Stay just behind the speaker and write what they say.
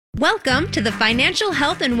Welcome to the Financial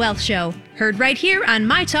Health and Wealth Show, heard right here on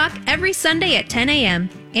My Talk every Sunday at 10 a.m.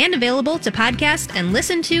 and available to podcast and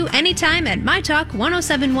listen to anytime at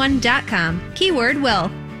mytalk1071.com. Keyword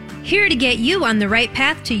will. Here to get you on the right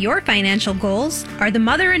path to your financial goals are the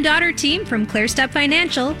mother and daughter team from ClearStep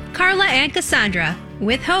Financial, Carla and Cassandra,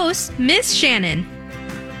 with host Miss Shannan.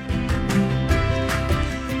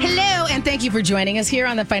 Hello, and thank you for joining us here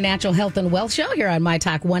on the Financial Health and Wealth Show here on My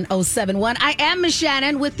Talk 1071. I am Miss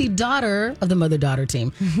Shannan with the daughter of the mother-daughter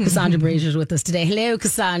team. Cassandra Brashier is with us today. Hello,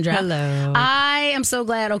 Cassandra. Hello. I am so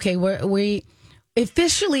glad. Okay, we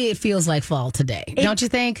officially it feels like fall today, don't you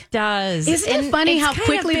think? Does. Isn't it funny how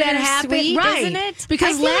quickly that happened? Right, isn't it?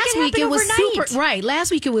 Because last week it was overnight. super. Right, last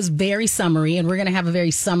week it was very summery, and we're going to have a very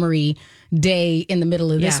summery day in the middle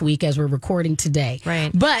of this week as we're recording today. Right.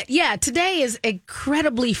 But yeah, today is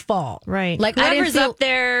incredibly fall. Right. Like whoever's up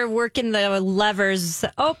there working the levers.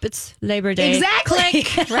 Oh, it's Labor Day. Exactly.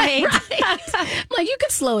 Click. Right. Like you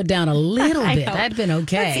could slow it down a little bit. know. That'd been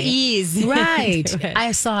okay. Let's ease. Right.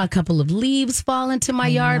 I saw a couple of leaves fall into my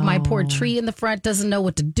yard. My poor tree in the front doesn't know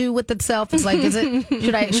what to do with itself. It's like,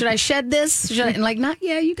 should I shed this? And like, not,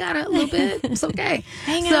 yeah, you got a little bit. It's okay.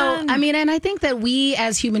 Hang on. I mean, and I think that we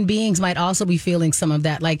as human beings might also be feeling some of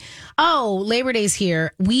that. Like, oh, Labor Day's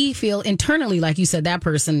here. We feel internally, like you said, that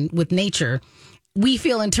person with nature, we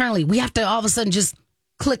feel internally, we have to all of a sudden just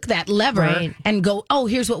click that lever and go, oh,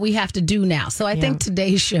 here's what we have to do now. So I think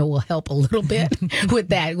today's show will help a little bit with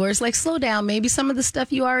that, where it's like, slow down, maybe some of the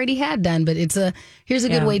stuff you already had done, but here's a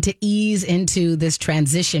good way to ease into this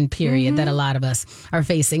transition period that a lot of us are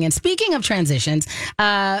facing. And speaking of transitions,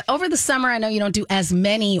 over the summer, I know you don't do as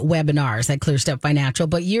many webinars at ClearStep Financial,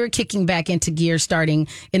 but you're kicking back into gear starting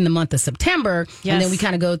in the month of September. Yes. And then we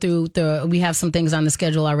kind of go through we have some things on the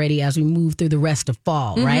schedule already as we move through the rest of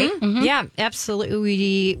fall, right? Mm-hmm. Yeah,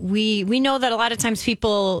 absolutely. We know that a lot of times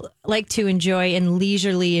people like to enjoy and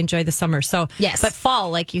leisurely enjoy the summer. So yes, but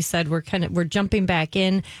fall, like you said, we're jumping back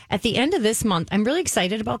in at the end of this month. I'm really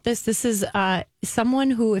excited about this. This is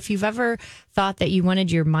someone who, if you've ever thought that you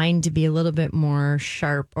wanted your mind to be a little bit more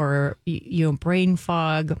sharp, or brain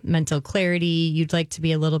fog, mental clarity, you'd like to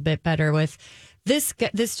be a little bit better with. This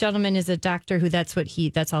gentleman is a doctor who that's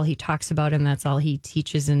all he talks about, and that's all he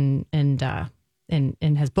teaches and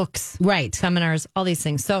has books, right? Seminars, all these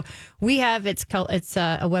things. So we have it's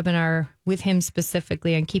a webinar with him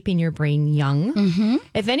specifically on keeping your brain young. Mm-hmm.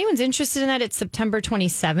 If anyone's interested in that, it's September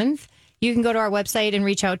 27th. You can go to our website and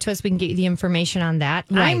reach out to us. We can get you the information on that.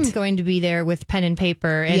 Right. I'm going to be there with pen and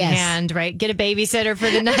paper in hand, right? Get a babysitter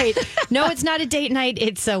for the night. No, it's not a date night.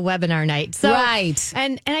 It's a webinar night. So, right.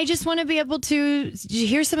 And I just want to be able to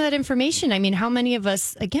hear some of that information. I mean, how many of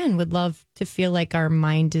us, again, would love to feel like our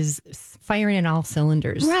mind is firing in all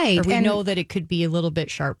cylinders? Right. Or we know that it could be a little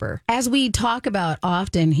bit sharper. As we talk about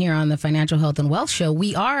often here on the Financial Health and Wealth Show,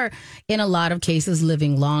 we are, in a lot of cases,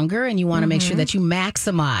 living longer, and you want to make sure that you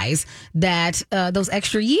maximize that those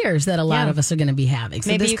extra years that a lot of us are going to be having. So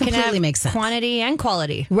maybe this you completely can have makes sense. Quantity and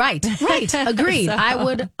quality. Right. Agreed. So. I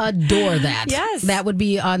would adore that. Yes. That would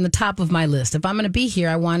be on the top of my list. If I'm going to be here,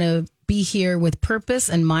 I want to be here with purpose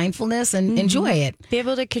and mindfulness and enjoy it. Be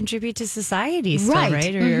able to contribute to society still,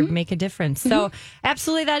 right? Or make a difference. So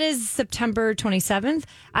absolutely, that is September 27th.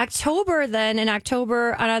 In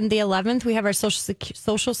October on the 11th, we have our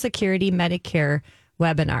Social Security Medicare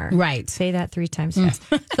webinar. Right. Say that 3 times fast.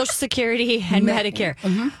 Social Security and Medicare.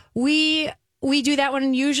 We do that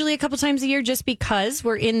one usually a couple times a year just because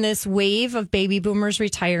we're in this wave of baby boomers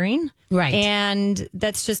retiring. Right. And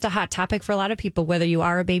that's just a hot topic for a lot of people, whether you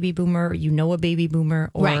are a baby boomer, or you know a baby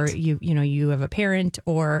boomer, or you have a parent,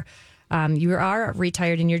 or you are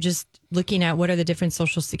retired and you're just looking at what are the different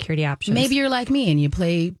Social Security options. Maybe you're like me and you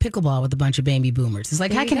play pickleball with a bunch of baby boomers. It's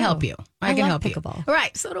like, I can help you. I can help pickleball. You.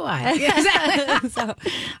 Right. So do I. Exactly. So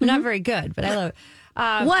I'm not very good, but I love it.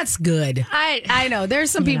 What's good? I know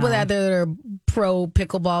there's some people out there that are pro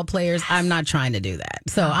pickleball players. I'm not trying to do that,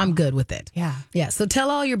 so I'm good with it. Yeah. So tell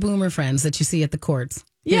all your boomer friends that you see at the courts.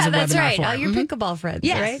 Yeah, that's right. All your pickleball friends,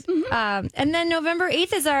 right? Mm-hmm. And then November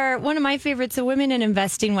 8th is one of my favorites, a Women in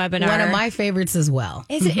Investing webinar. One of my favorites as well.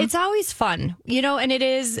 It's always fun, and it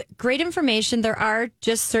is great information. There are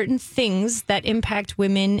just certain things that impact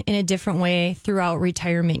women in a different way throughout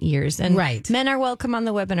retirement years. And men are welcome on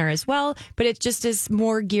the webinar as well, but it just is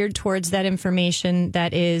more geared towards that information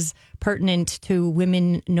that is pertinent to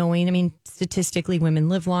women knowing. I mean, statistically, women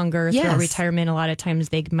live longer throughout retirement. A lot of times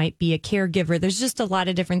they might be a caregiver. There's just a lot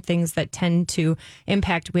of different things that tend to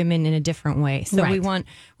impact women in a different way. So we want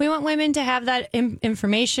women to have that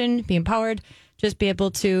information, be empowered, just be able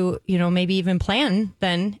to, maybe even plan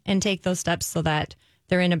then and take those steps so that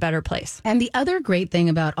they're in a better place. And the other great thing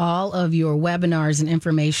about all of your webinars and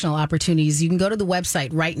informational opportunities, you can go to the website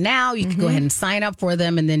right now. You can go ahead and sign up for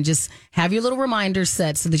them and then just have your little reminders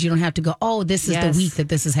set so that you don't have to go, oh, this is the week that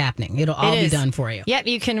this is happening. It'll all be done for you. Yep,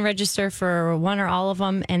 you can register for one or all of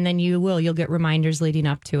them, and then you'll get reminders leading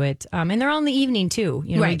up to it. And they're all in the evening too.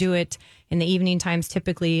 You know, we do it in the evening times,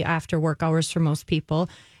 typically after work hours for most people.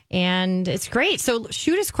 And it's great. So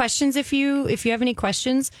shoot us questions if you have any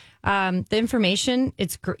questions. The information,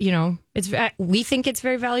 we think it's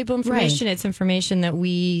very valuable information. Right. It's information that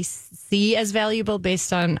we see as valuable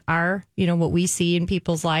based on our, what we see in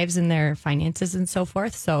people's lives and their finances and so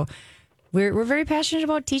forth. So we're very passionate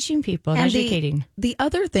about teaching people and educating. The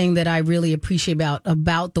other thing that I really appreciate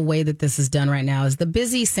about the way that this is done right now is the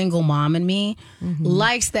busy single mom in me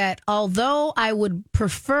likes that, although I would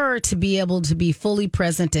prefer to be able to be fully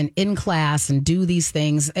present and in class and do these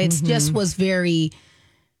things, it just was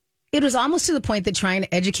it was almost to the point that trying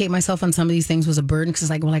to educate myself on some of these things was a burden because it's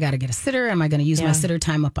like, well, I got to get a sitter. Am I going to use my sitter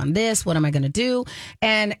time up on this? What am I going to do?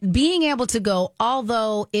 And being able to go,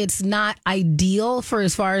 although it's not ideal for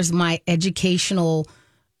as far as my educational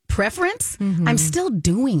preference, I'm still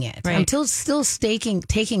doing it. Right. I'm still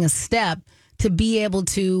taking a step to be able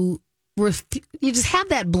to you just have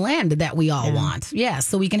that blend that we all want. Yeah.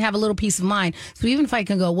 So we can have a little peace of mind. So even if I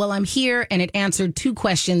can go, well, I'm here and it answered 2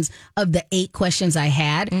 questions of the 8 questions I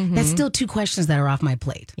had, that's still 2 questions that are off my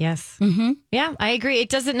plate. Yes. Yeah, I agree. It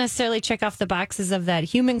doesn't necessarily check off the boxes of that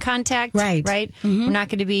human contact. Right. We're not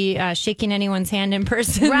going to be shaking anyone's hand in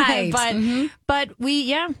person. Right. But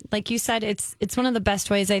like you said, it's one of the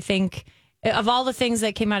best ways, I think. Of all the things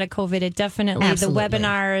that came out of COVID, it definitely, the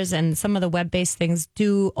webinars and some of the web-based things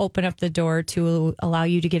do open up the door to allow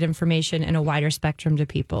you to get information in a wider spectrum to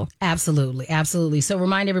people. Absolutely. Absolutely. So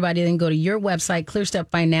remind everybody, then go to your website,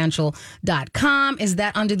 ClearStepFinancial.com. Is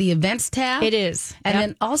that under the events tab? It is. And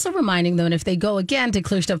then also reminding them, if they go again to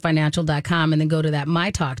ClearStepFinancial.com and then go to that My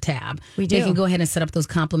Talk tab, they can go ahead and set up those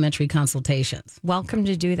complimentary consultations. Welcome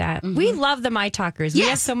to do that. We love the My Talkers. We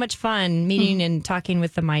have so much fun meeting and talking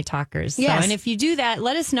with the My Talkers. Yes. And if you do that,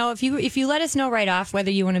 let us know. If you let us know right off whether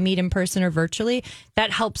you want to meet in person or virtually, that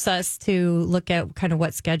helps us to look at kind of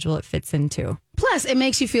what schedule it fits into. Plus, it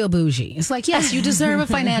makes you feel bougie. It's like, yes, you deserve a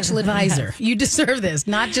financial advisor. You deserve this,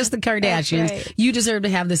 not just the Kardashians. Right. You deserve to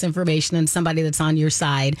have this information and somebody that's on your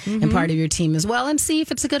side and part of your team as well, and see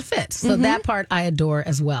if it's a good fit. So that part I adore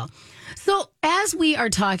as well. So as we are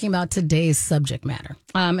talking about today's subject matter,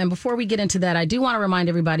 and before we get into that, I do want to remind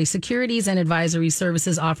everybody, securities and advisory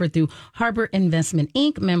services offered through Harbor Investment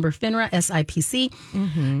Inc., member FINRA, SIPC.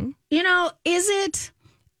 Is it,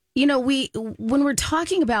 when we're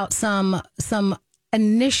talking about some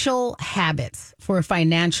initial habits for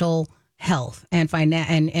financial health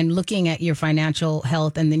and looking at your financial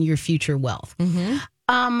health and then your future wealth,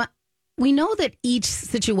 we know that each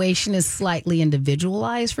situation is slightly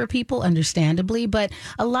individualized for people, understandably, but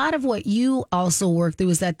a lot of what you also work through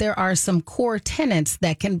is that there are some core tenets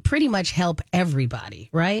that can pretty much help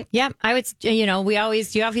everybody, right? Yeah, I would, you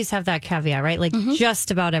always have that caveat, right? Like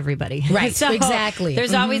just about everybody. Right, so exactly.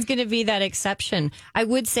 There's always going to be that exception. I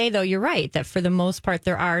would say, though, you're right, that for the most part,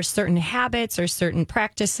 there are certain habits or certain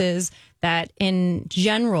practices that in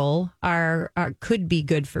general could be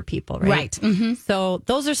good for people, right? Right. So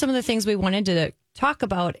those are some of the things we wanted to talk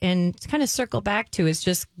about and kind of circle back to is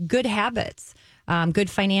just good habits, good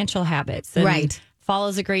financial habits. And right. Fall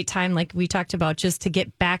is a great time, like we talked about, just to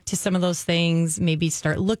get back to some of those things, maybe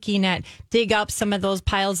start looking at, dig up some of those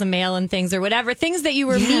piles of mail and things or whatever, things that you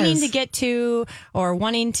were meaning to get to or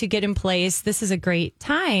wanting to get in place. This is a great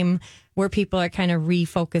time where people are kind of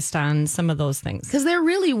refocused on some of those things. Because there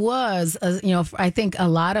really was, I think a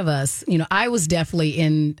lot of us, I was definitely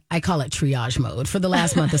in, I call it triage mode for the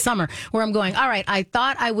last month of summer, where I'm going, all right, I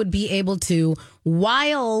thought I would be able to,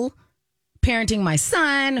 while parenting my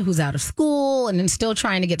son who's out of school and then still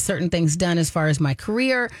trying to get certain things done as far as my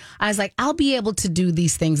career, I was like, I'll be able to do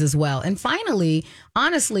these things as well. And finally,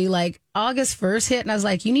 honestly, like August 1st hit and I was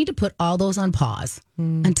like, you need to put all those on pause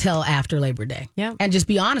until after Labor Day. Yeah. And just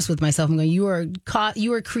be honest with myself. I'm going, you are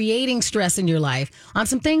creating stress in your life on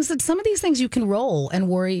some things that some of these things you can roll and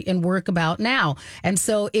worry and work about now. And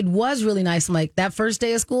so it was really nice. I'm like, that first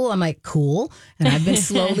day of school, I'm like, cool. And I've been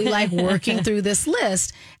slowly like working through this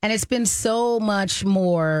list. And it's been so much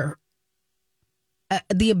more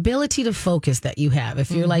the ability to focus that you have. If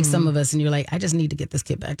you're like some of us and you're like, I just need to get this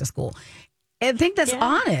kid back to school. I think that's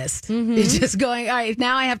honest. It's just going, all right,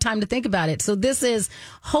 now I have time to think about it. So this is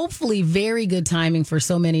hopefully very good timing for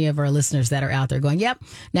so many of our listeners that are out there going, yep,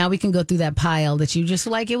 now we can go through that pile that you just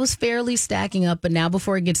like, it was fairly stacking up, but now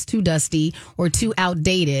before it gets too dusty or too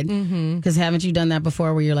outdated, because haven't you done that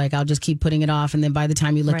before where you're like, I'll just keep putting it off, and then by the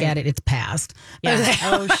time you look at it, it's past. Yeah.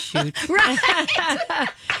 Oh, shoot. Right.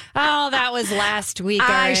 Oh, that was last week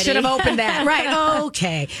already. I should have opened that. Right.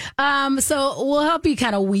 Okay. So we'll help you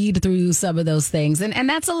kind of weed through some of those things. And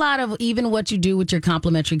that's a lot of even what you do with your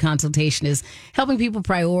complimentary consultation is helping people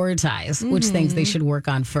prioritize which things they should work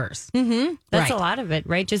on first. That's a lot of it,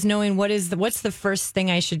 right? Just knowing what's the first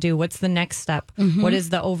thing I should do? What's the next step? What does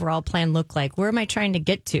the overall plan look like? Where am I trying to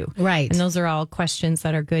get to? Right. And those are all questions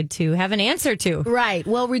that are good to have an answer to. Right.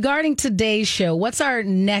 Well, regarding today's show, what's our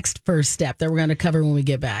next first step that we're going to cover when we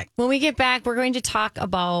get back? When we get back, we're going to talk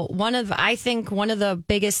about one of the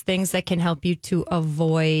biggest things that can help you to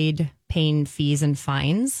avoid paying fees and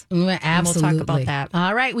fines. Absolutely. And we'll talk about that.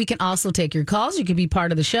 All right. We can also take your calls. You can be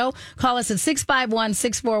part of the show. Call us at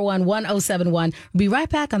 651-641-1071. We'll be right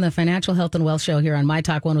back on the Financial Health and Wealth Show here on My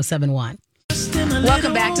Talk 1071.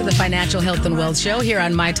 Welcome back to the Financial Health and Wealth Show here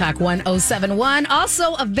on My Talk 1071.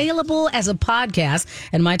 Also available as a podcast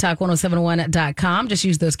at mytalk1071.com. Just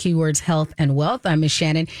use those keywords health and wealth. I'm Miss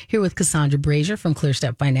Shannan here with Cassandra Brashier from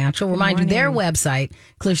ClearStep Financial. Remind you their website,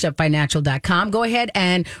 clearstepfinancial.com. Go ahead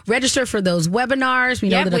and register for those webinars. We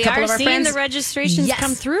know that a couple of our friends. We are seeing the registrations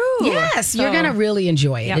come through. Yes, you're going to really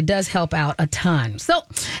enjoy it. It does help out a ton. So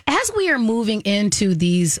as we are moving into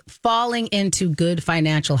these falling into good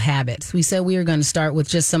financial habits, we said we are going to start with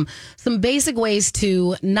just some basic ways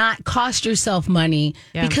to not cost yourself money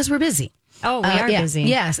because we're busy. Oh, we are busy.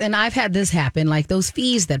 Yes, and I've had this happen, like those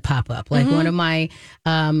fees that pop up. Like one of my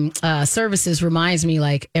services reminds me,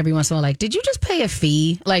 like every once in a while, like, did you just pay a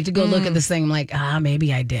fee? Like to go look at this thing. I'm like,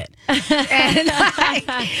 maybe I did. And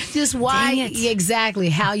just why exactly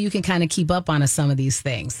how you can kind of keep up on some of these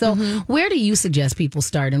things. So where do you suggest people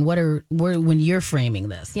start, and when you're framing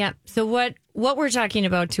this? Yeah. So what we're talking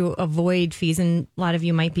about to avoid fees, and a lot of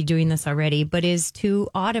you might be doing this already, but is to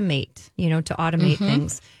automate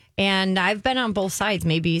things. And I've been on both sides.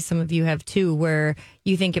 Maybe some of you have too, where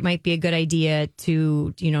you think it might be a good idea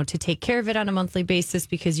to take care of it on a monthly basis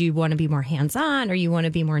because you want to be more hands-on or you want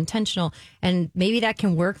to be more intentional. And maybe that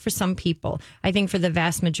can work for some people. I think for the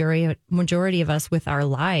vast majority of us with our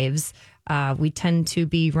lives, we tend to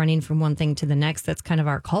be running from one thing to the next. That's kind of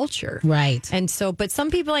our culture. Right. And so, but some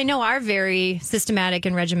people I know are very systematic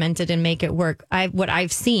and regimented and make it work. What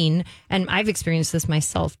I've seen, and I've experienced this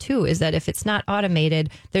myself too, is that if it's not automated,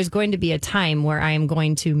 there's going to be a time where I am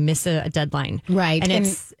going to miss a deadline. Right. And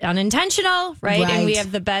it's unintentional, right? And we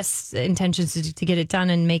have the best intentions to get it done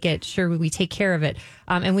and make it sure we take care of it.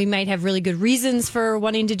 And we might have really good reasons for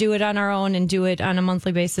wanting to do it on our own and do it on a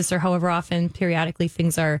monthly basis or however often periodically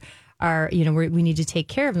things are we need to take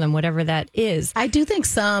care of them, whatever that is. I do think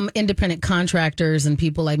some independent contractors and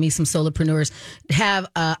people like me, some solopreneurs, have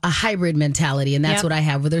a hybrid mentality, and that's what I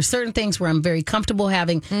have. Where there's certain things where I'm very comfortable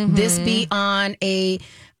having this be on a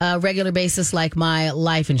regular basis, like my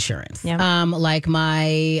life insurance, like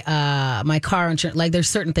my car insurance. Like there's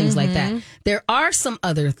certain things like that. There are some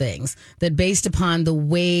other things that, based upon the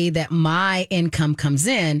way that my income comes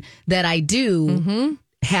in, that I do.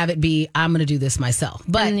 Have it be, I'm going to do this myself.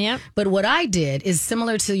 But what I did is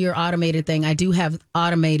similar to your automated thing. I do have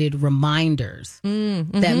automated reminders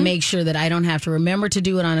that make sure that I don't have to remember to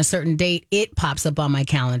do it on a certain date. It pops up on my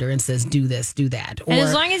calendar and says, do this, do that. And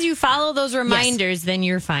as long as you follow those reminders, then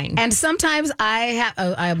you're fine. And sometimes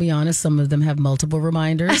I'll be honest, some of them have multiple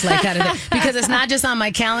reminders, like because it's not just on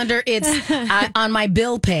my calendar, it's on my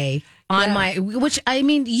bill pay.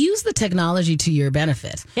 Use the technology to your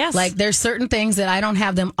benefit. Yes. Like there's certain things that I don't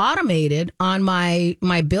have them automated on my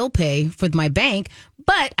bill pay for my bank,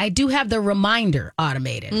 but I do have the reminder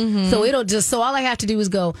automated. So all I have to do is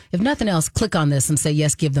go, if nothing else, click on this and say,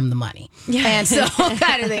 yes, give them the money. Yeah. And so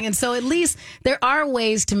kind of thing. And so at least there are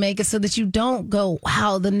ways to make it so that you don't go,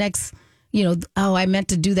 wow, the next, I meant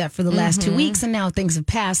to do that for the last 2 weeks and now things have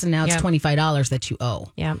passed and now it's $25 that you owe.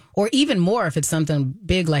 Yeah. Or even more if it's something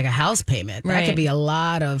big like a house payment. That could be a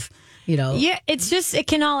lot of, Yeah, it's just, it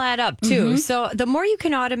can all add up too. So the more you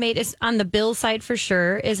can automate is on the bill side for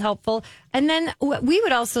sure is helpful. And then we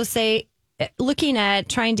would also say, looking at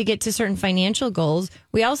trying to get to certain financial goals,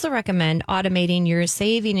 we also recommend automating your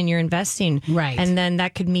saving and your investing. Right. And then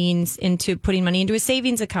that could mean into putting money into a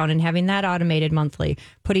savings account and having that automated monthly,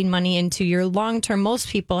 putting money into your long-term. Most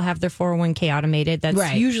people have their 401k automated.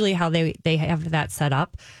 That's usually how they have that set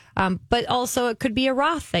up. But also it could be a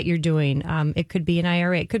Roth that you're doing. It could be an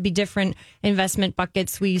IRA. It could be different investment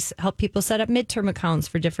buckets. We help people set up midterm accounts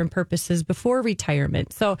for different purposes before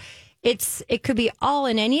retirement. So it could be all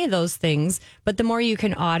in any of those things, but the more you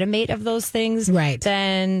can automate of those things,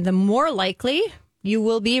 then the more likely you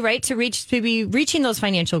will be reaching those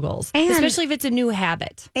financial goals, and especially if it's a new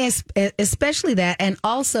habit. Especially that. And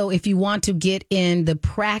also if you want to get in the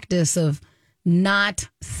practice of not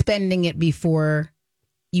spending it before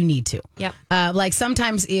you need to. Yep. Like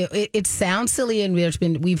sometimes it sounds silly, and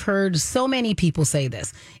we've heard so many people say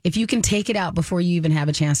this. If you can take it out before you even have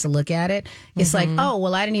a chance to look at it, it's like, oh,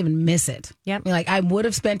 well, I didn't even miss it. Yep. Like I would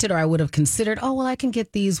have spent it, or I would have considered, oh, well, I can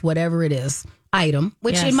get these, whatever it is, item,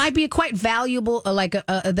 which it might be quite valuable, like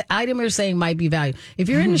the item you're saying might be valuable. If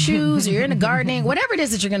you're in the shoes or you're in the gardening, whatever it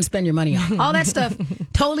is that you're going to spend your money on, all that stuff,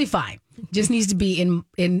 totally fine. Just needs to be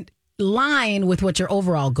in line with what your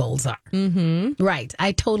overall goals are. Mm-hmm. Right.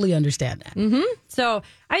 I totally understand that. Mm-hmm. So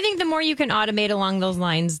I think the more you can automate along those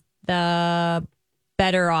lines, the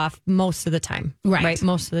better off most of the time. Right.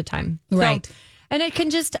 Most of the time. Right. So, and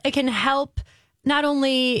it can help not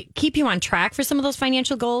only keep you on track for some of those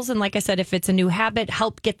financial goals. And like I said, if it's a new habit,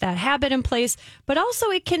 help get that habit in place. But also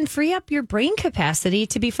it can free up your brain capacity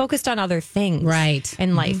to be focused on other things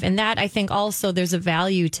in life. Mm-hmm. And that, I think also there's a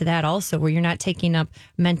value to that also, where you're not taking up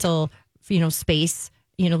mental, space,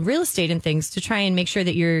 real estate and things, to try and make sure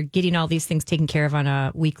that you're getting all these things taken care of on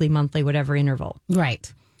a weekly, monthly, whatever interval.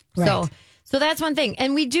 Right. So that's one thing.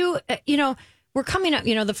 And we do, we're coming up,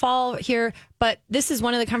 the fall here, but this is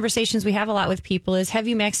one of the conversations we have a lot with people is, have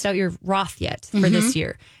you maxed out your Roth yet for this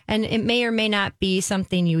year? And it may or may not be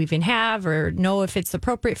something you even have or know if it's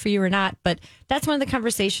appropriate for you or not. But that's one of the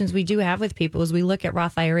conversations we do have with people as we look at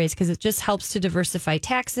Roth IRAs, because it just helps to diversify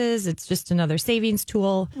taxes. It's just another savings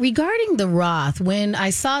tool. Regarding the Roth, when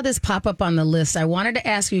I saw this pop up on the list, I wanted to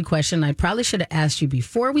ask you a question. I probably should have asked you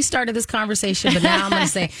before we started this conversation, but now I'm going to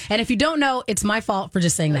say, and if you don't know, it's my fault for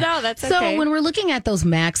just saying that. No, that's okay. So when we're looking at those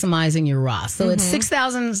maximizing your Roth, so it's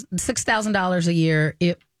 $6,000 a year.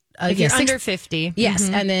 If you're under 50. Yes.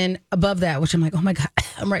 And then above that, which I'm like, oh my God,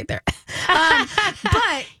 I'm right there.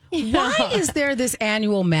 But why is there this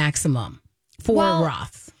annual maximum for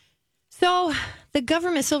Roths? So the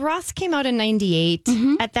government, Roths came out in 98.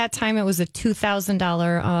 Mm-hmm. At that time, it was a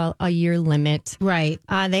 $2,000 a year limit. Right.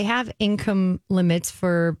 They have income limits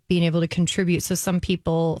for being able to contribute. So some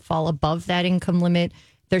people fall above that income limit.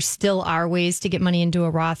 There still are ways to get money into a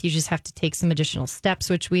Roth. You just have to take some additional steps,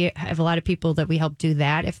 which we have a lot of people that we help do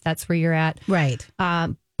that if that's where you're at. Right.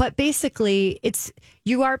 But basically,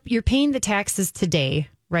 you're paying the taxes today,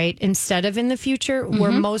 right? Instead of in the future,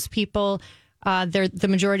 where most people, the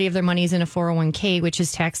majority of their money is in a 401k, which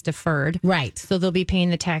is tax deferred. Right. So they'll be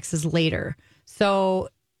paying the taxes later. So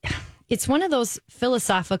it's one of those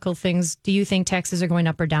philosophical things. Do you think taxes are going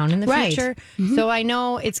up or down in the future? Mm-hmm. So I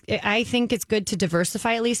know I think it's good to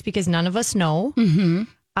diversify at least, because none of us know. Mm-hmm.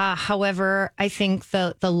 However, I think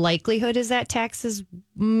the likelihood is that taxes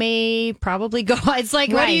may probably go. It's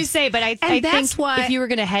like, what do you say? But I think if you were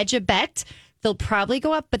going to hedge a bet, they'll probably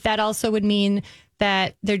go up. But that also would mean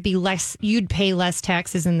that there'd be less, you'd pay less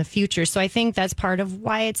taxes in the future. So I think that's part of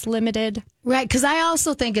why it's limited. Right. Because I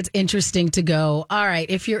also think it's interesting to go, all right,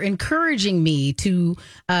 if you're encouraging me to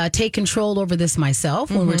take control over this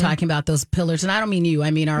myself, when we're talking about those pillars, and I don't mean you,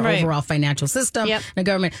 I mean our overall financial system, the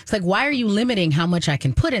government. It's like, why are you limiting how much I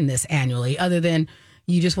can put in this annually, other than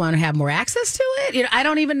you just want to have more access to it? I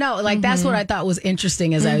don't even know. Like, that's what I thought was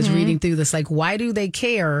interesting as I was reading through this. Like, why do they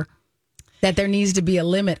care that there needs to be a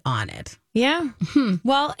limit on it? Yeah.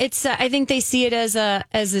 Well, it's. I think they see it as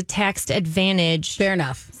a tax advantage. Fair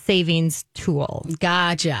enough. Savings tool.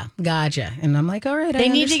 Gotcha. And I'm like, all right. They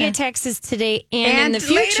need to get taxes today and in the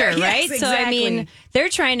future, later, right? Yes, so I mean, they're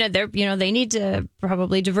trying to. They need to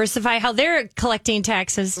probably diversify how they're collecting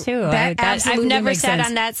taxes too. I've never sat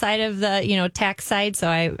on that side of the tax side, so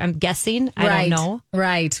I'm guessing. I don't know.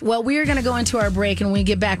 Right. Well, we are going to go into our break, and when we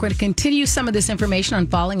get back, we're going to continue some of this information on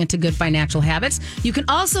falling into good financial habits. You can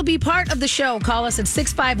also be part of the show. Call us at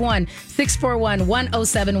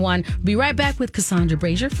 651-641-1071. We'll be right back with Cassandra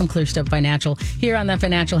Brashier from ClearStep Financial here on the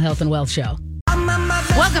Financial Health and Wealth Show.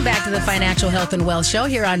 Welcome back to the Financial Health and Wealth Show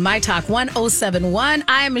here on My Talk 1071.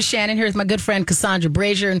 I am Miss Shannan here with my good friend Cassandra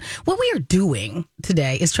Brashier. And what we are doing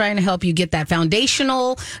today is trying to help you get that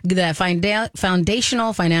foundational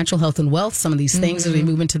financial health and wealth, some of these things as we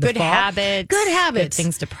move into the good fall. Habits. Good habits. Good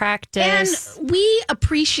things to practice. And we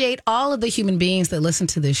appreciate all of the human beings that listen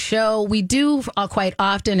to this show. We do quite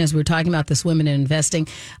often, as we're talking about this women in investing.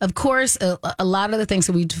 Of course, a lot of the things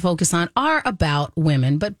that we focus on are about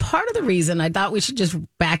women. But part of the reason I thought we should just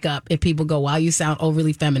back up if people go, wow, you sound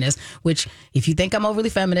overly feminist, which if you think I'm overly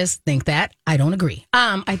feminist, think that. I don't agree.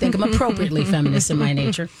 I think I'm appropriately feminist in my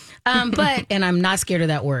nature. And I'm not scared of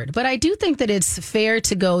that word. But I do think that it's fair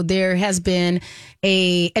to go, there has been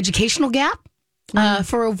a educational gap.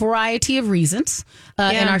 For a variety of reasons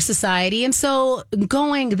in our society. And so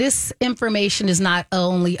this information is not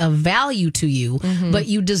only of value to you, but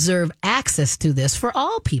you deserve access to this for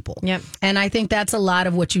all people. Yep. And I think that's a lot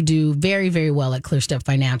of what you do very, very well at ClearStep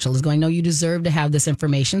Financial is going, no, you deserve to have this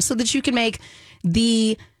information so that you can make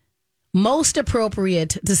the most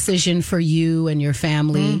appropriate decision for you and your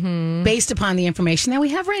family based upon the information that we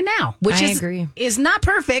have right now, which is not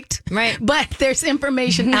perfect, right? But there's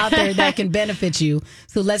information out there that can benefit you.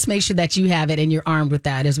 So let's make sure that you have it and you're armed with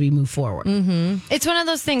that as we move forward. It's one of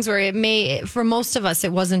those things where for most of us,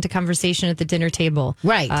 it wasn't a conversation at the dinner table,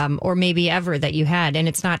 right? Or maybe ever that you had, and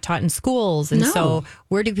it's not taught in schools. And so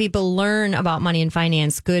where do people learn about money and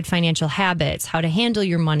finance, good financial habits, how to handle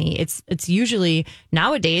your money? It's usually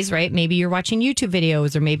nowadays, right? Maybe you're watching YouTube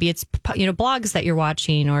videos, or maybe it's blogs that you're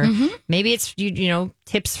watching, or maybe it's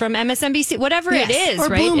tips from MSNBC, whatever it is, or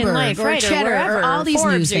right? Bloomberg, in life, or right? Cheddar, or wherever, or all these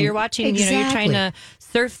Forbes, news or you're watching, you're trying to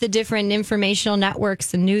surf the different informational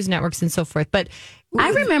networks and news networks and so forth. But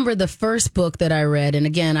I remember the first book that I read, and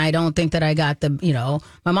again, I don't think that I got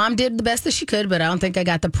my mom did the best that she could, but I don't think I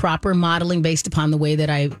got the proper modeling based upon the way that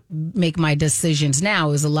I make my decisions now.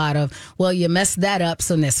 It was a lot of, well, you messed that up,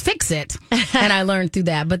 so let's fix it. And I learned through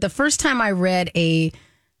that. But the first time I read a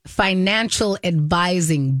financial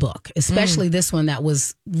advising book, especially this one that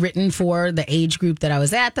was written for the age group that I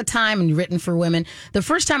was at the time and written for women, the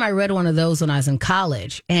first time I read one of those when I was in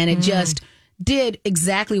college, and it just did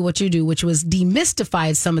exactly what you do, which was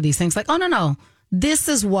demystified some of these things. Like, oh, no, this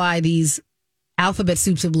is why these alphabet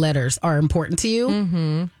soups of letters are important to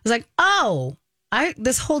you. It's like,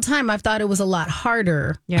 this whole time I've thought it was a lot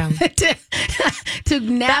harder to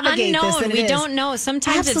navigate the unknown, this. We don't know.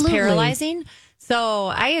 Sometimes it's paralyzing.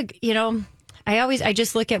 So I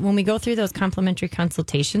just look at when we go through those complimentary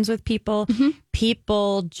consultations with people,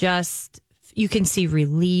 people just, you can see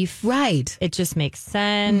relief. Right. It just makes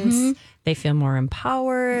sense. They feel more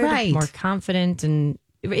empowered, more confident. And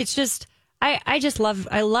it's just, I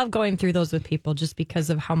love going through those with people just because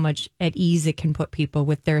of how much at ease it can put people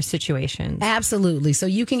with their situations. Absolutely. So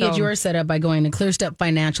you can get yours set up by going to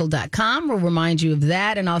clearstepfinancial.com. We'll remind you of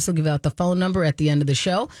that and also give out the phone number at the end of the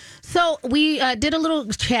show. So we did a little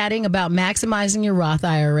chatting about maximizing your Roth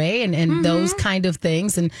IRA and those kind of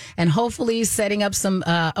things, and hopefully setting up some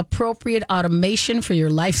appropriate automation for your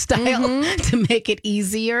lifestyle to make it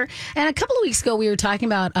easier. And a couple of weeks ago, we were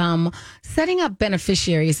talking about setting up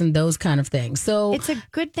beneficiaries and those kind of things. So it's a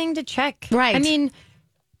good thing to check. Right. I mean,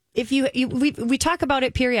 if we talk about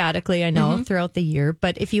it periodically, I know, throughout the year,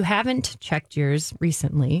 but if you haven't checked yours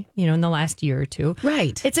recently, in the last year or two,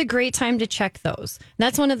 right, it's a great time to check those. And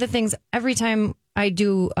that's one of the things every time I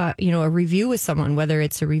do, a review with someone, whether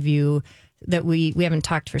it's a review that we haven't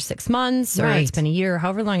talked for 6 months, or it's been a year, or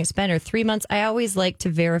however long it's been, or 3 months, I always like to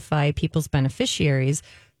verify people's beneficiaries,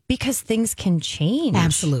 because things can change.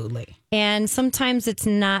 Absolutely. And sometimes it's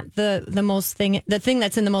not the thing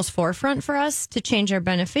that's in the most forefront for us to change our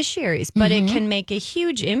beneficiaries, but it can make a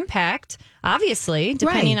huge impact, obviously,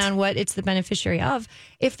 depending on what it's the beneficiary of,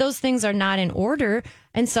 if those things are not in order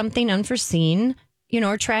and something unforeseen,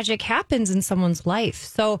 or tragic happens in someone's life.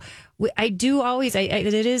 So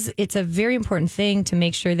it's a very important thing to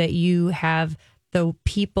make sure that you have the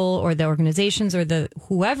people or the organizations or the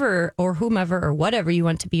whoever or whomever or whatever you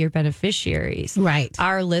want to be your beneficiaries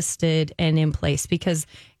are listed and in place, because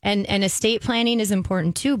and estate planning is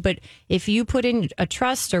important too. But if you put in a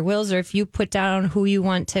trust or wills, or if you put down who you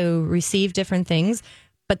want to receive different things,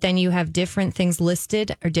 but then you have different things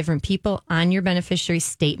listed or different people on your beneficiary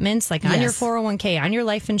statements, like on your 401k, on your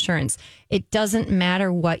life insurance, it doesn't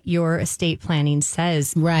matter what your estate planning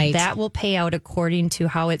says. Right. That will pay out according to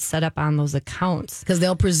how it's set up on those accounts. Because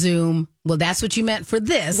they'll presume, well, that's what you meant for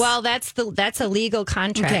this. Well, that's a legal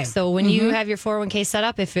contract. Okay. So when you have your 401k set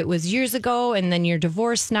up, if it was years ago and then you're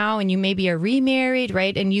divorced now and you maybe are remarried,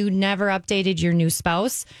 right, and you never updated your new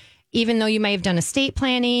spouse, even though you may have done estate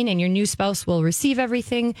planning and your new spouse will receive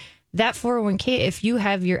everything, that 401k, if you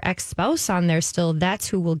have your ex-spouse on there still, that's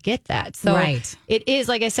who will get that. So it is,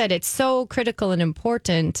 like I said, it's so critical and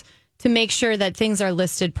important to make sure that things are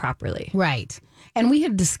listed properly. Right. And we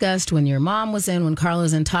had discussed when your mom was in, when Carla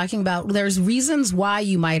was in, talking about there's reasons why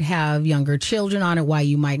you might have younger children on it, why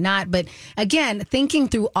you might not. But again, thinking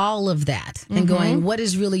through all of that and going, what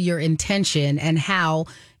is really your intention, and how,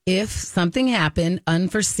 if something happened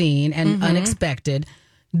unforeseen and unexpected,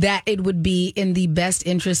 that it would be in the best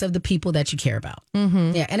interest of the people that you care about.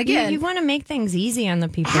 Yeah. And again, you want to make things easy on the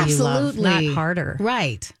people absolutely. you love, not harder.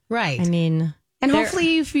 Right. I mean... And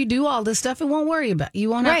hopefully, if you do all this stuff, you won't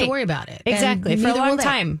have to worry about it. Exactly. For a long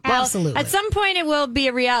time. Well, absolutely. At some point, it will be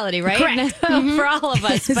a reality, right? Correct. For all of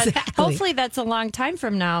us. But exactly. hopefully, that's a long time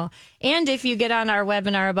from now. And if you get on our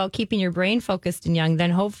webinar about keeping your brain focused and young, then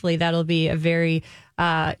hopefully that'll be a very...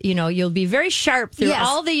 you'll be very sharp through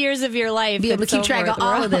all the years of your life. Be able to keep track of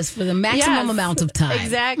all of this for the maximum amount of time.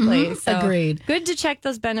 Exactly. So agreed. Good to check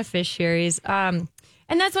those beneficiaries.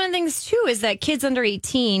 And that's one of the things, too, is that kids under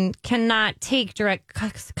 18 cannot take direct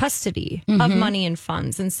custody of money and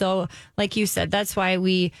funds. And so, like you said, that's why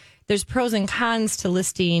there's pros and cons to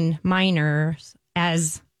listing minors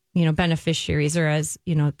as beneficiaries, or as,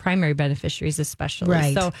 primary beneficiaries especially.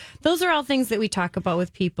 Right. So those are all things that we talk about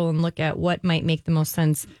with people and look at what might make the most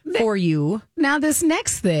sense for you. Now, this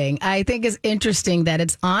next thing I think is interesting that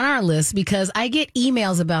it's on our list, because I get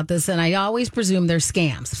emails about this and I always presume they're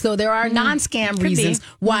scams. So there are non-scam reasons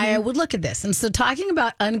why I would look at this. And so talking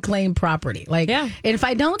about unclaimed property, and if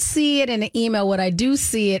I don't see it in an email, what I do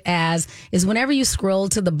see it as is whenever you scroll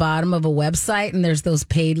to the bottom of a website and there's those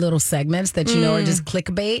paid little segments that are just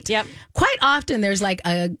clickbait. Yep. Quite often there's like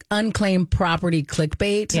a unclaimed property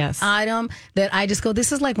clickbait item that I just go,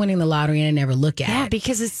 this is like winning the lottery, and I never look at. Yeah,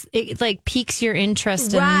 because it like piques your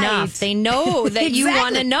interest enough. They know that you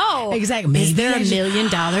want to know. Exactly. Maybe is there $1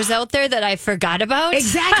 million out there that I forgot about?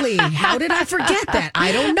 Exactly. How did I forget that?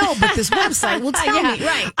 I don't know, but this website will tell me.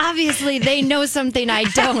 Right. Obviously, they know something I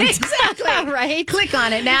don't. Exactly. Right? Click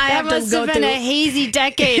on it. Now I have to go through. That must have been a hazy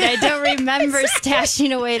decade. I don't remember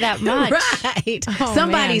stashing away that much.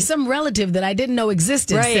 Right. Some relative that I didn't know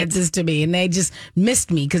existed sent this to me, and they just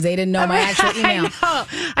missed me because they didn't know my actual email.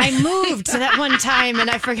 I moved that one time and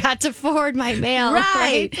I forgot to forward my mail.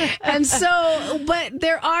 Right. And so, but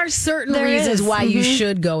there are certain reasons why you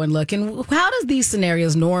should go and look. And how does these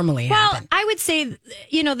scenarios normally happen? Well, I would say,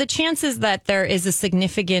 the chances that there is a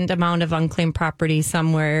significant amount of unclaimed property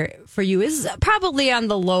somewhere for you is probably on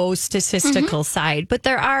the low statistical side. But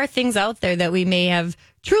there are things out there that we may have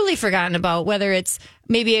truly forgotten about, whether it's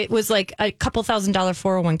maybe it was like a couple $1,000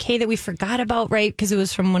 401k that we forgot about, right? Because it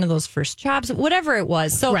was from one of those first jobs, whatever it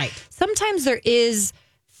was. So sometimes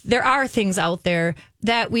there are things out there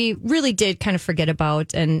that we really did kind of forget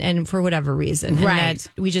about and for whatever reason. And that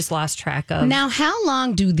we just lost track of. Now, how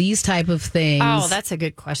long do these type of things... Oh, that's a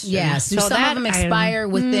good question. Yes. Do some of them expire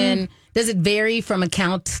within... Does it vary from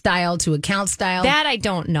account style to account style? That I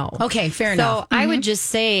don't know. Okay, fair enough. So I would just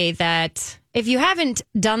say that if you haven't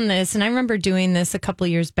done this, and I remember doing this a couple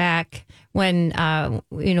of years back when,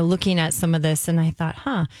 looking at some of this, and I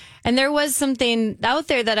thought, and there was something out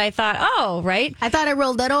there that I thought, I thought I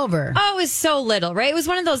rolled that over. Oh, it was so little, right? It was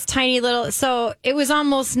one of those tiny little, so it was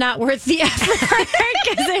almost not worth the effort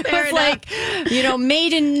because it was like,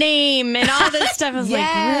 maiden name and all this stuff. I was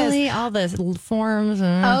like, really? All the forms?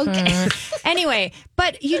 Okay. Anyway,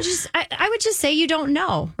 but I would just say you don't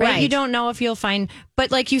know, right? You don't know if you'll find, but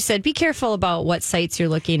like you said, be careful about what sites you're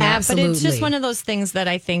looking at. Absolutely. But it's just one of those things that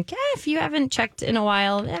I think, if you haven't checked in a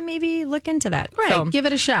while, maybe look into that. Right. So, give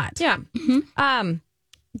it a shot. Yeah. Mm-hmm.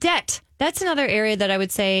 Debt. That's another area that I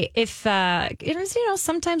would say if,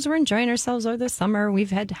 sometimes we're enjoying ourselves over the summer.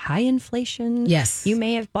 We've had high inflation. Yes. You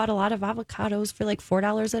may have bought a lot of avocados for like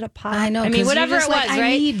 $4 at a pop. I know. I mean, whatever it was, right?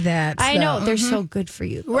 I need that. I know. They're so good for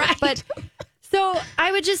you. Right. But so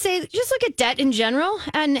I would just say, just look at debt in general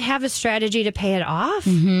and have a strategy to pay it off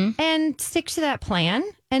and stick to that plan.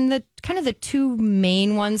 And the kind of the two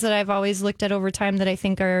main ones that I've always looked at over time that I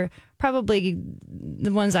think are probably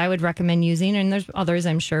the ones I would recommend using, and there's others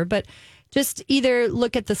I'm sure, but just either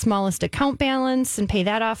look at the smallest account balance and pay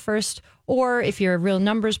that off first, or if you're a real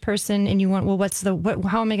numbers person and you want,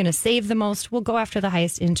 how am I going to save the most? We'll go after the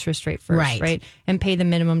highest interest rate first, right? And pay the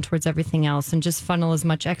minimum towards everything else and just funnel as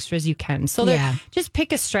much extra as you can. So just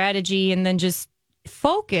pick a strategy and then just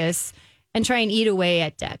focus and try and eat away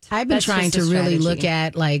at debt. I've been trying to really look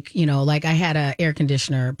at like I had an air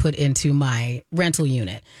conditioner put into my rental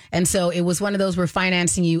unit. And so it was one of those, we're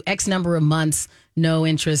financing you X number of months, no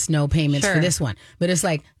interest, no payments for this one. But it's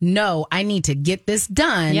like, no, I need to get this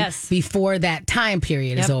done before that time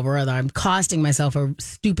period is over. Or I'm costing myself a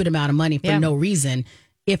stupid amount of money for no reason.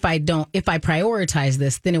 If I prioritize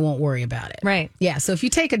this, then it won't worry about it. Right. Yeah. So if you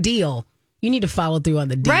take a deal, you need to follow through on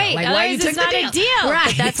the deal. Right. Like, why you took it's not the a deal. Right.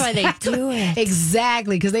 But that's why they do it.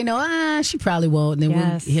 Exactly. Because they know, she probably won't. And then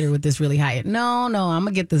we'll hit her with this really high. No, I'm going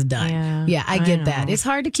to get this done. Yeah, I get that. It's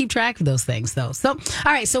hard to keep track of those things, though. So, all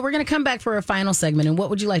right. So we're going to come back for our final segment. And what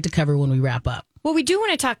would you like to cover when we wrap up? Well, we do want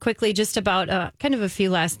to talk quickly just about kind of a few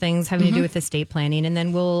last things having to do with estate planning, and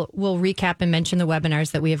then we'll recap and mention the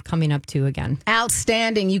webinars that we have coming up too again.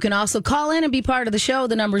 Outstanding. You can also call in and be part of the show.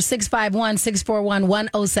 The number is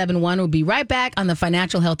 651-641-1071. We'll be right back on the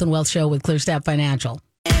Financial Health and Wealth Show with ClearStep Financial.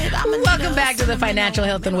 Welcome back to the Financial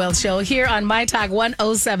Health and Wealth Show here on My Talk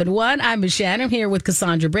 1071. I'm Miss Shannan. I'm here with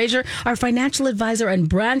Cassandra Brashier, our financial advisor and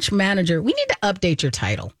branch manager. We need to update your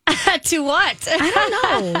title. To what? I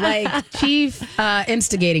don't know, like Chief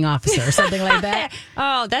Instigating Officer or something like that.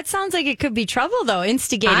 Oh, that sounds like it could be trouble, though.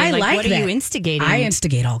 Instigating. I like what that. are you instigating? I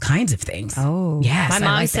instigate all kinds of things. Oh, yes. My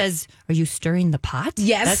mom says, "Are you stirring the pot?"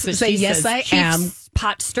 Yes. That's what Say she yes, says. I Chief am.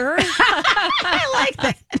 Pot stirrer. I like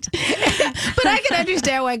that. But I can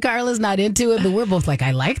understand why Carla's not into it, but we're both like,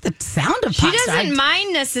 I like the sound of pot. She doesn't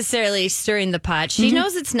mind necessarily stirring the pot. She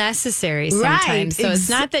knows it's necessary sometimes. Right. So it's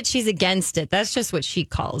not that she's against it. That's just what she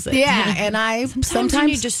calls it. Yeah, and I sometimes you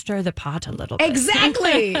need to stir the pot a little bit.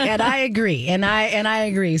 Exactly. And I agree. And I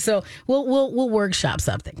agree. So we'll workshop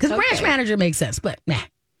something. Because branch manager makes sense, but nah.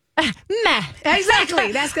 Meh.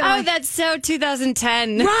 Exactly. That's gonna that's so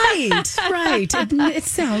 2010. Right. It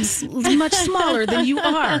sounds much smaller than you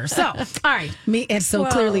are. So, all right.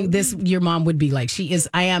 Clearly your mom would be like,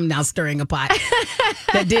 I am now stirring a pot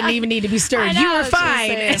that didn't even need to be stirred. You were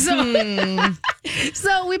fine.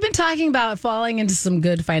 So we've been talking about falling into some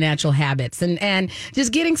good financial habits and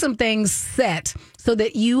just getting some things set so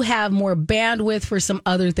that you have more bandwidth for some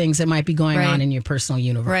other things that might be going on in your personal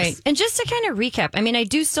universe. Right. And just to kind of recap, I mean, I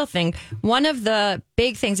do still think one of the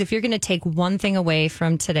big things, if you're going to take one thing away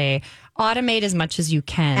from today, automate as much as you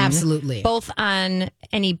can. Absolutely. Both on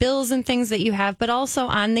any bills and things that you have, but also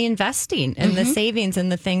on the investing and the savings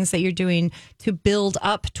and the things that you're doing to build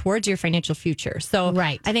up towards your financial future. So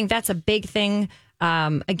I think that's a big thing.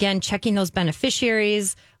 Again, checking those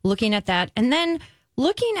beneficiaries, looking at that, and then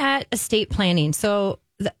looking at estate planning. So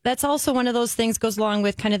that's also one of those things goes along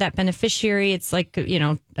with kind of that beneficiary. It's like,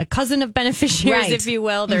 a cousin of beneficiaries, if you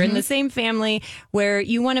will. They're in the same family where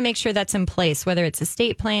you want to make sure that's in place, whether it's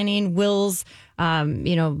estate planning, wills,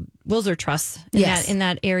 wills or trusts in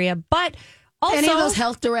that area. But also, any of those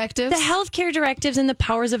health directives? The healthcare directives and the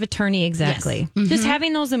powers of attorney, exactly. Yes. Just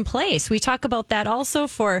having those in place. We talk about that also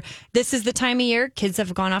this is the time of year. Kids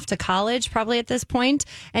have gone off to college probably at this point.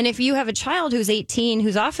 And if you have a child who's 18,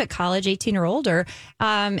 who's off at college, 18 or older,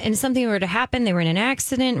 and something were to happen, they were in an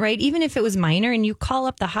accident, right? Even if it was minor and you call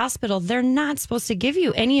up the hospital, they're not supposed to give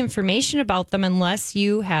you any information about them unless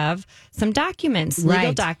you have some documents,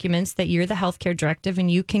 legal documents that you're the healthcare directive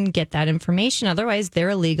and you can get that information. Otherwise, they're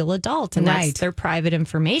a legal adult and that's their private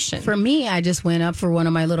information. For me, I just went up for one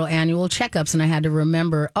of my little annual checkups and I had to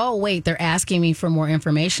remember, they're asking me for more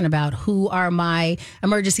information about who are my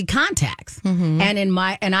emergency contacts.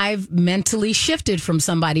 And I've mentally shifted from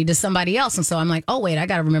somebody to somebody else. And so I'm like, I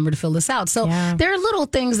got to remember to fill this out. So there are little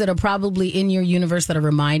things that are probably in your universe that are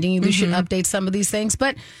reminding you should update some of these things.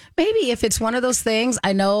 But maybe if it's one of those things,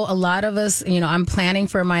 I know a lot of us, I'm planning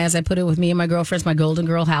for as I put it with me and my girlfriends, my Golden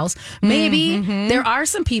Girl house. Maybe there are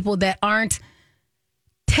some people that aren't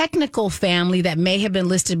technical family that may have been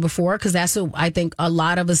listed before, because that's what I think a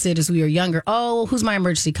lot of us did as we were younger. Who's my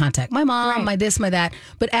emergency contact? My mom, my this, my that.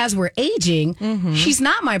 But as we're aging, she's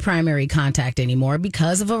not my primary contact anymore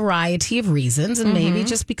because of a variety of reasons, and maybe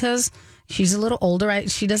just because she's a little older.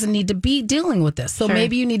 She doesn't need to be dealing with this. So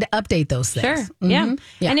maybe you need to update those things. Sure. Yeah.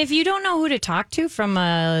 And if you don't know who to talk to from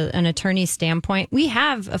an attorney standpoint, we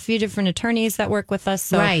have a few different attorneys that work with us.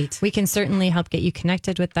 So we can certainly help get you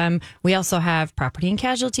connected with them. We also have property and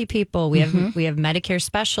casualty people. We have Medicare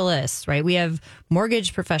specialists, right? We have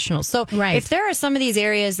mortgage professionals. So if there are some of these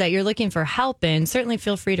areas that you're looking for help in, certainly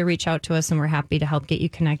feel free to reach out to us and we're happy to help get you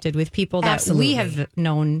connected with people that we have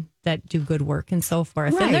known that do good work and so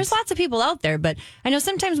forth. And there's lots of people out there, but I know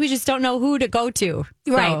sometimes we just don't know who to go to.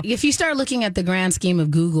 Right. If you start looking at the grand scheme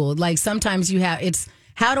of Google, like sometimes it's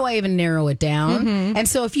how do I even narrow it down? And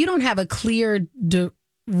so if you don't have a clear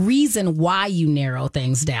reason why you narrow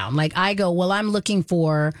things down, like I go, I'm looking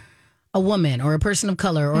for a woman or a person of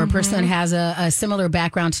color or a person that has a similar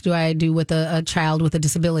background to I do with a child with a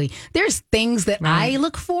disability. There's things that I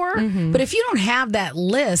look for, but if you don't have that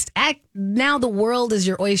list, now the world is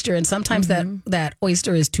your oyster, and sometimes that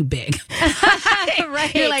oyster is too big.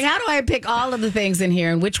 Right. You're like, how do I pick all of the things in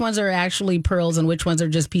here and which ones are actually pearls and which ones are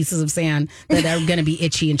just pieces of sand that are going to be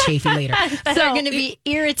itchy and chafy later? That are going to be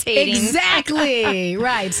irritating. Exactly.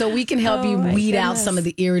 Right. So we can help you weed out some of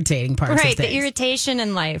the irritating parts of things. Right, the irritation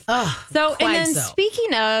in life. Oh, and then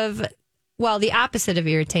speaking of, well, the opposite of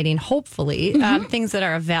irritating, hopefully, things that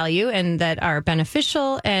are of value and that are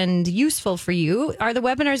beneficial and useful for you are the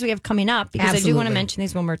webinars we have coming up. Because I do want to mention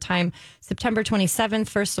these one more time. September 27th,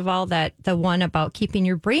 first of all, that the one about keeping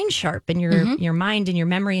your brain sharp and your mind and your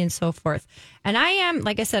memory and so forth. And I am,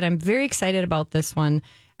 like I said, I'm very excited about this one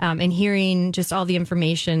and hearing just all the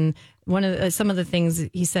information. Some of the things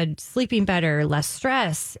he said, sleeping better, less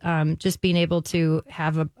stress, just being able to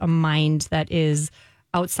have a mind that is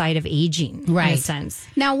outside of aging, in a sense.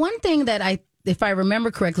 Now, one thing that if I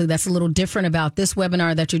remember correctly, that's a little different about this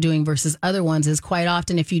webinar that you're doing versus other ones is quite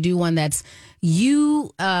often if you do one that's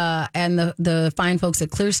you and the fine folks at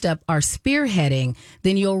ClearStep are spearheading,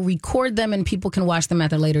 then you'll record them and people can watch them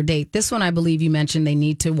at a later date. This one, I believe you mentioned they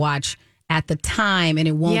need to watch at the time and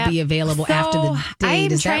it won't be available after the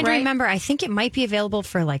date. I'm trying to remember. I think it might be available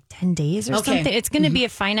for like 10 days or something. It's going to be a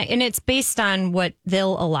finite, and it's based on what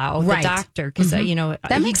they'll allow the doctor because, he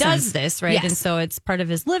does this, right? Yes. And so it's part of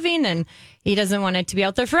his living and he doesn't want it to be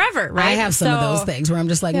out there forever, right? I have some of those things where I'm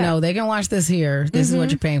just like, no, they can watch this here. This is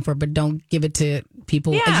what you're paying for, but don't give it to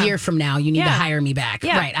people a year from now. You need to hire me back.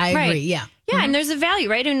 Yeah. Right. I agree. Yeah. Yeah, and there's a value,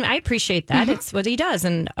 right? And I appreciate that. It's what he does,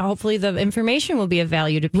 and hopefully the information will be of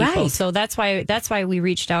value to people. Right. So that's why we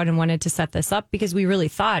reached out and wanted to set this up because we really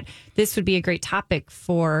thought this would be a great topic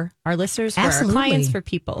for our listeners, for our clients, for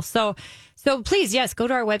people. So please, yes, go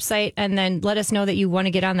to our website and then let us know that you want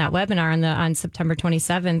to get on that webinar on September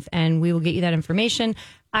 27th, and we will get you that information.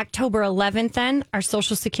 October 11th, then, our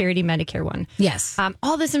Social Security Medicare one. Yes.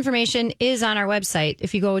 All this information is on our website.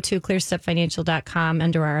 If you go to ClearStepFinancial.com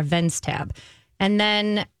under our events tab. And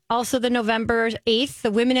then also the November 8th,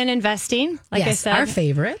 the Women in Investing, like I said. Our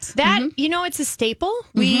favorite. That, it's a staple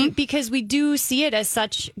because we do see it as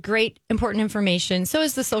such great, important information. So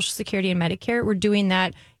is the Social Security and Medicare. We're doing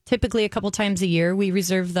that typically a couple times a year. We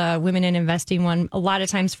reserve the Women in Investing one a lot of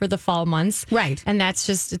times for the fall months. Right. And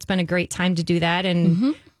it's been a great time to do that.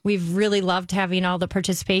 And we've really loved having all the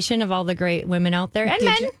participation of all the great women out there and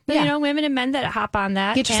men, women and men that hop on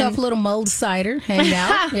that. Get yourself a little mulled cider, hang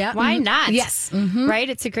out. Yeah. Why not? Yes. Right.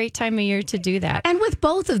 It's a great time of year to do that. And with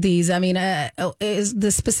both of these, I mean, is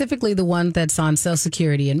specifically the one that's on Social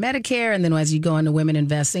Security and Medicare. And then as you go into women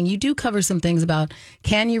investing, you do cover some things about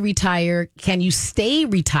can you retire? Can you stay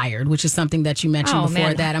retired? Which is something that you mentioned before.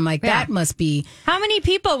 Man. That I'm like, that must be. How many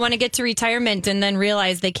people want to get to retirement and then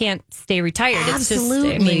realize they can't stay retired? Absolutely.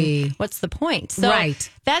 It's just, what's the point? So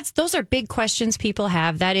those are big questions people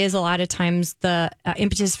have. That is a lot of times the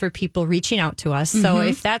impetus for people reaching out to us. So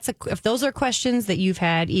if those are questions that you've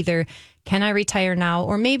had, either can I retire now,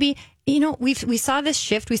 or maybe we saw this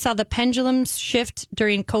shift. We saw the pendulum shift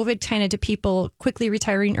during COVID, kind of to people quickly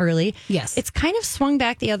retiring early. Yes, it's kind of swung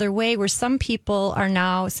back the other way, where some people are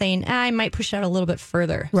now saying, I might push out a little bit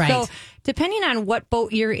further. Right. So depending on what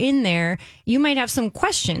boat you're in there, you might have some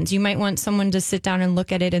questions. You might want someone to sit down and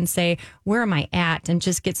look at it and say, where am I at? And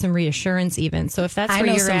just get some reassurance even. So if that's where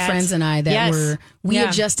you're at. I know some friends and I that we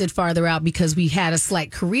adjusted farther out because we had a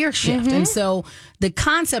slight career shift. And so the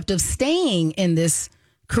concept of staying in this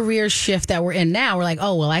career shift that we're in now, we're like,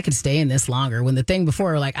 oh, well, I could stay in this longer. When the thing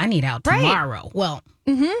before, we're like, I need out tomorrow. Right. Well,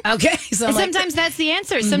 okay. So sometimes that's the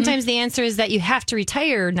answer. Sometimes the answer is that you have to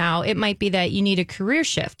retire now. It might be that you need a career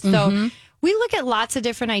shift. So we look at lots of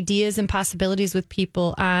different ideas and possibilities with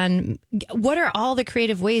people on what are all the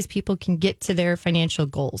creative ways people can get to their financial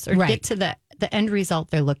goals or get to the end result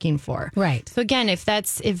they're looking for. Right. So again, if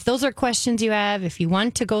those are questions you have, if you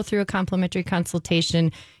want to go through a complimentary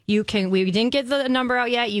consultation, you can. We didn't get the number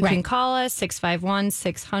out yet. You can call us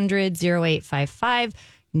 651-600-0855.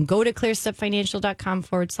 Go to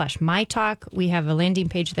ClearStepFinancial.com/mytalk. We have a landing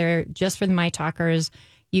page there just for the My Talkers.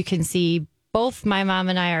 You can see both my mom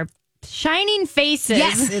and I are shining faces.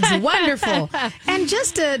 Yes, it's wonderful. And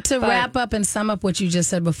just to wrap up and sum up what you just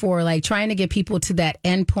said before, like trying to get people to that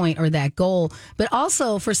end point or that goal, but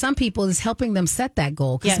also for some people is helping them set that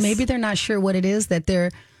goal because maybe they're not sure what it is that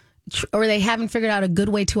or they haven't figured out a good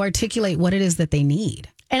way to articulate what it is that they need.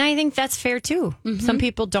 And I think that's fair too. Some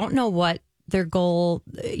people don't know what their goal,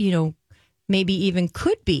 maybe even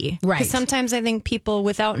could be. Right. Because sometimes I think people,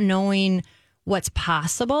 without knowing what's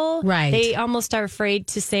possible, they almost are afraid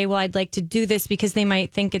to say, well, I'd like to do this because they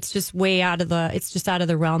might think it's just out of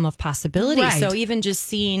the realm of possibility. Right. So even just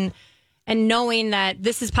seeing and knowing that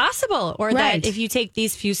this is possible, or that if you take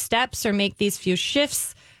these few steps or make these few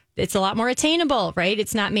shifts, it's a lot more attainable, right?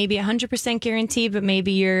 It's not maybe 100% guaranteed, but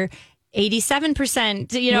maybe you're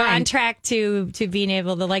 87%, on track to being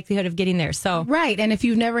able, the likelihood of getting there. So right. And if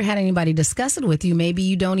you've never had anybody discuss it with you, maybe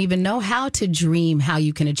you don't even know how to dream how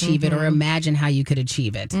you can achieve it or imagine how you could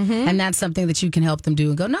achieve it. And that's something that you can help them do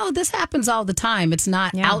and go, no, this happens all the time. It's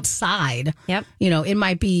not outside. Yep. It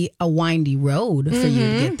might be a windy road for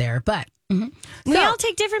you to get there, but we all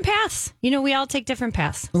take different paths. We all take different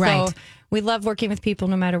paths. Right. So we love working with people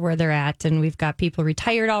no matter where they're at. And we've got people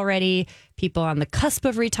retired already, people on the cusp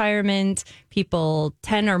of retirement, people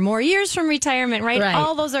 10 or more years from retirement, right?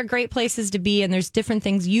 All those are great places to be. And there's different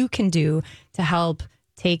things you can do to help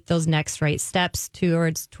take those next right steps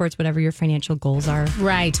towards whatever your financial goals are.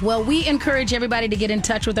 Right. Well, we encourage everybody to get in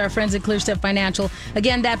touch with our friends at ClearStep Financial.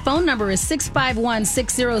 Again, that phone number is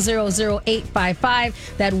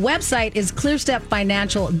 651-600-0855. That website is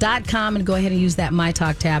clearstepfinancial.com, and go ahead and use that My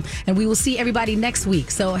Talk tab. And we will see everybody next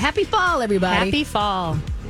week. So happy fall, everybody. Happy fall.